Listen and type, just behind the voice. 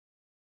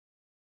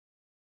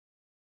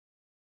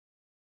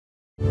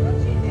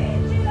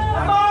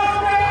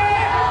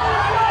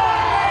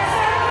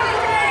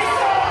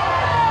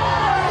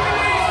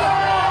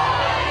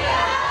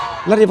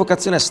La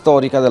rievocazione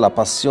storica della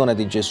Passione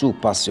di Gesù,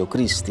 Passio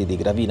Christi di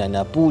Gravina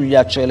in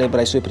Puglia,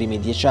 celebra i suoi primi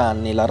 10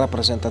 anni. La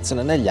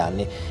rappresentazione negli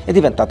anni è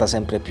diventata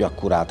sempre più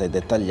accurata e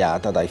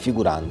dettagliata, dai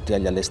figuranti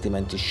agli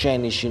allestimenti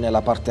scenici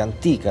nella parte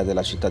antica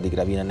della città di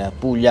Gravina in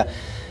Puglia.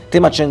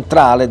 Tema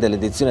centrale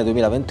dell'edizione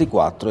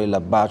 2024 è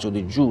il bacio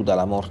di Giuda,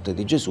 la morte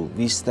di Gesù,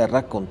 vista e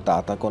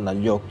raccontata con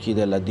gli occhi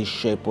del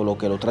discepolo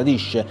che lo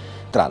tradisce,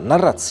 tra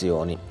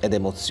narrazioni ed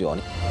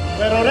emozioni.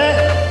 Vero re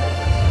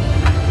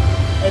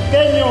è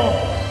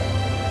degno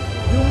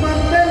di un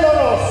mantello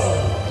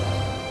rosso.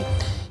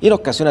 In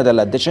occasione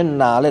del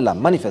decennale la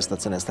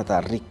manifestazione è stata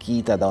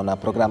arricchita da un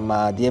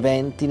programma di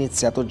eventi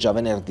iniziato già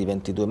venerdì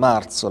 22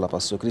 marzo, la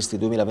Passio Christi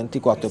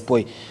 2024, e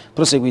poi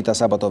proseguita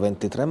sabato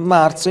 23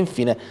 marzo.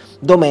 Infine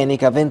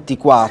domenica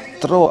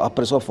 24 ha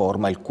preso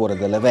forma il cuore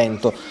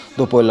dell'evento.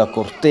 Dopo il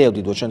corteo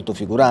di 200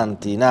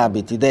 figuranti in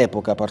abiti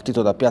d'epoca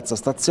partito da Piazza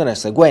Stazione,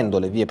 seguendo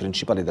le vie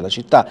principali della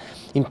città,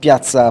 in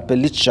Piazza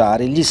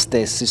Pellicciari gli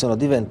stessi sono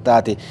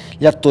diventati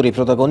gli attori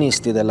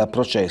protagonisti del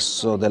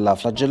processo, della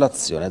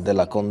flagellazione e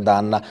della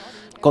condanna.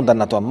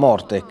 Condannato a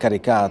morte e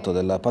caricato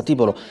del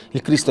patibolo,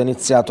 il Cristo ha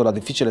iniziato la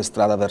difficile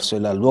strada verso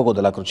il luogo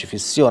della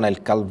crocifissione.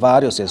 Il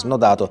Calvario si è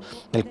snodato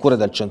nel cuore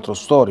del centro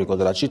storico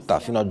della città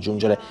fino a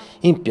giungere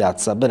in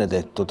piazza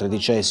Benedetto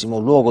XIII,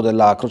 luogo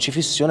della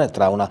crocifissione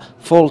tra una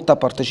folta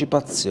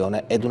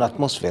partecipazione ed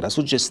un'atmosfera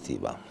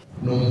suggestiva.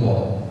 Non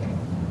può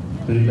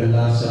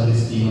ribellarsi al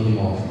destino di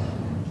morte.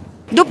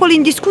 Dopo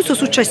l'indiscusso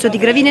successo di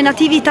Gravina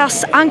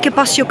Nativitas, anche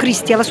Passio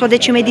Christi alla sua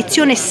 10ª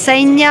edizione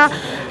segna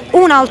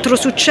un altro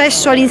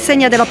successo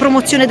all'insegna della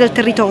promozione del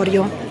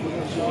territorio.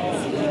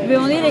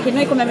 Dobbiamo dire che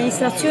noi come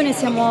amministrazione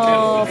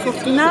siamo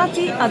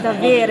fortunati ad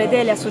avere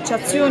delle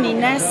associazioni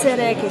in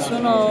essere che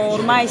sono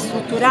ormai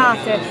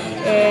strutturate,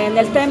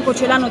 nel tempo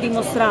ce l'hanno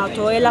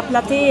dimostrato, e la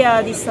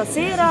platea di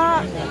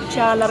stasera ci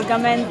ha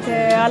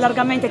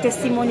largamente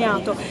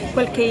testimoniato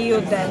quel che io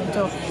ho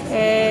detto.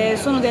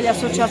 Sono delle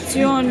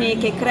associazioni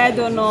che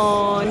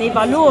credono nei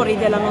valori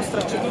della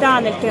nostra città,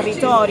 nel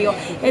territorio,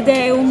 ed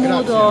è un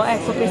modo,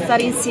 ecco, per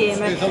stare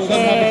insieme,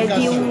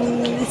 di un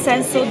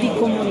senso di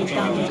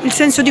comunità. Il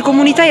senso di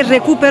comunità è il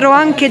recupero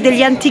anche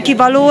degli antichi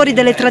valori,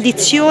 delle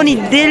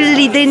tradizioni,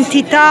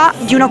 dell'identità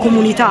di una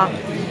comunità.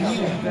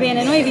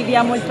 Bene, noi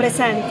viviamo il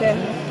presente,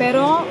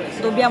 però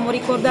dobbiamo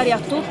ricordare a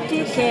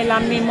tutti che la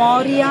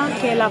memoria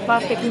che è la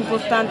parte più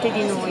importante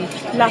di noi.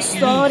 La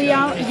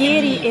storia,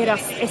 ieri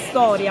è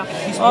storia,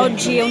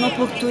 oggi è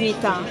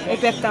un'opportunità e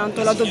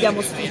pertanto la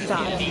dobbiamo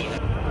sfruttare.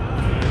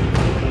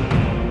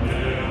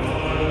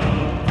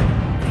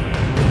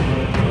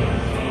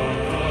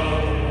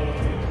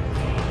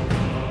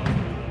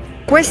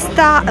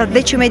 Questa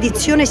 10ª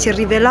edizione si è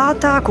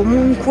rivelata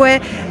comunque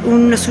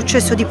un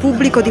successo di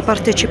pubblico, di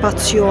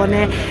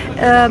partecipazione.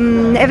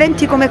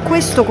 Eventi come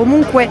questo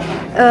comunque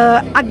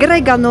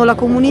aggregano la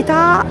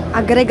comunità,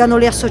 aggregano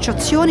le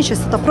associazioni, c'è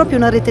stata proprio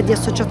una rete di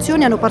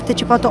associazioni, hanno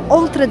partecipato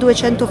oltre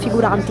 200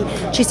 figuranti.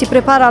 Ci si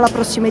prepara alla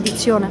prossima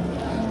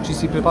edizione? Ci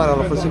si prepara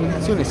alla prossima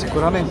edizione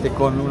sicuramente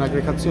con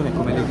un'aggregazione,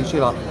 come lei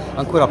diceva,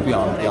 ancora più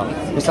ampia.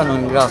 Quest'anno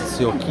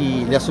ringrazio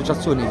le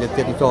associazioni del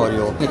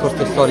territorio, il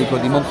corte storico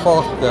di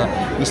Monfort,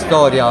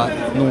 Storia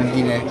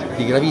Nundine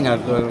di Gravina,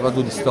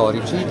 raduni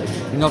storici,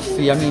 i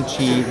nostri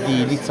amici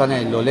di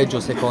Lizzanello,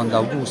 Leggio II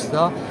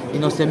Augusta, i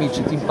nostri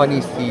amici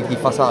timpanisti di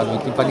Fasano, i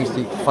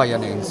timpanisti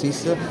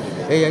Faianensis,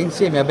 e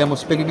insieme abbiamo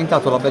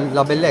sperimentato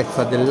la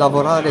bellezza del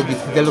lavorare,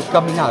 dello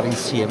camminare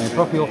insieme,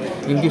 proprio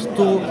in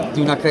virtù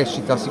di una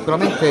crescita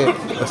sicuramente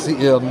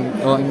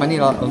in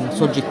maniera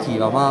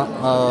soggettiva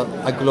ma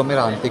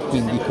agglomerante e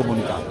quindi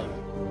comunitaria.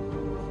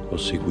 Ho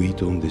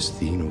seguito un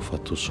destino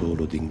fatto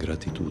solo di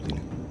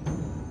ingratitudine.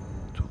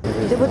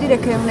 Devo dire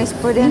che è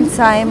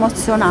un'esperienza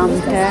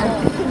emozionante,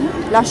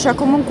 lascia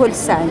comunque il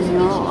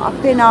segno.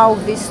 Appena ho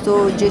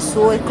visto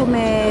Gesù è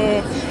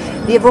come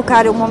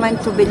rievocare un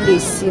momento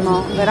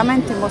bellissimo,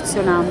 veramente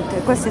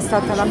emozionante. Questa è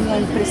stata la mia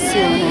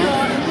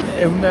impressione.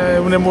 È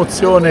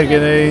un'emozione che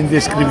è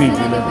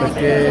indescrivibile,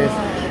 perché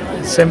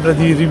sembra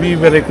di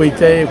rivivere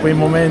quei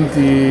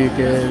momenti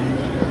che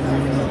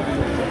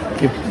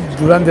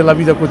durante la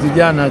vita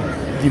quotidiana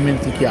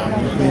dimentichiamo,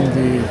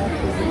 quindi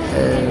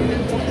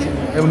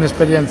è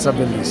un'esperienza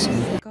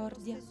bellissima.